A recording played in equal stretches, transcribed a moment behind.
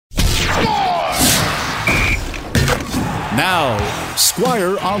Now,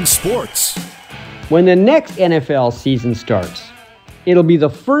 Squire on Sports. When the next NFL season starts, it'll be the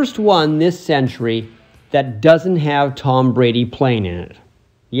first one this century that doesn't have Tom Brady playing in it.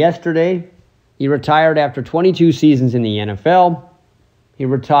 Yesterday, he retired after 22 seasons in the NFL. He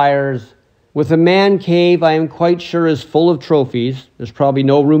retires with a man cave I am quite sure is full of trophies. There's probably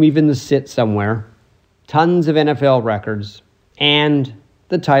no room even to sit somewhere. Tons of NFL records. And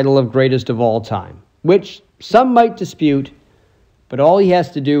the title of greatest of all time, which some might dispute, but all he has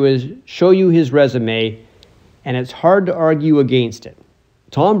to do is show you his resume, and it's hard to argue against it.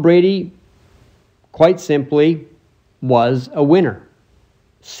 Tom Brady, quite simply, was a winner.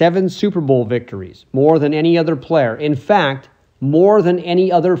 7 Super Bowl victories, more than any other player. In fact, more than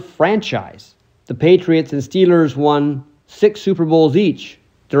any other franchise. The Patriots and Steelers won 6 Super Bowls each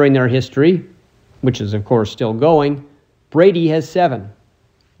during their history, which is, of course, still going. Brady has 7.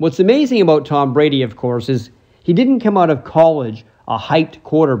 What's amazing about Tom Brady, of course, is he didn't come out of college a hyped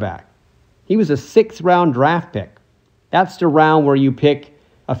quarterback. He was a 6th-round draft pick. That's the round where you pick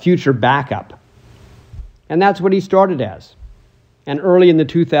a future backup. And that's what he started as. And early in the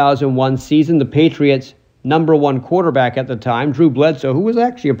 2001 season, the Patriots' number 1 quarterback at the time, Drew Bledsoe, who was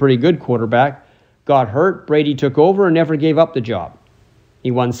actually a pretty good quarterback, got hurt. Brady took over and never gave up the job.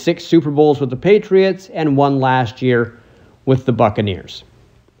 He won 6 Super Bowls with the Patriots and won last year with the Buccaneers.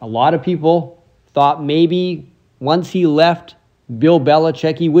 A lot of people thought maybe once he left Bill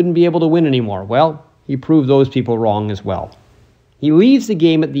Belichick, he wouldn't be able to win anymore. Well, he proved those people wrong as well. He leaves the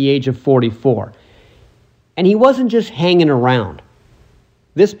game at the age of 44. And he wasn't just hanging around.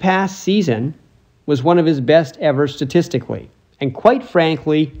 This past season was one of his best ever statistically. And quite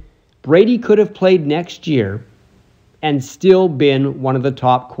frankly, Brady could have played next year and still been one of the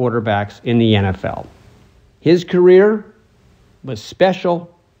top quarterbacks in the NFL. His career was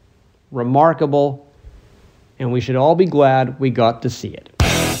special, remarkable, and we should all be glad we got to see it.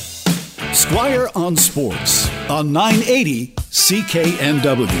 Squire on Sports on 980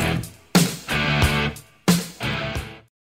 CKNW.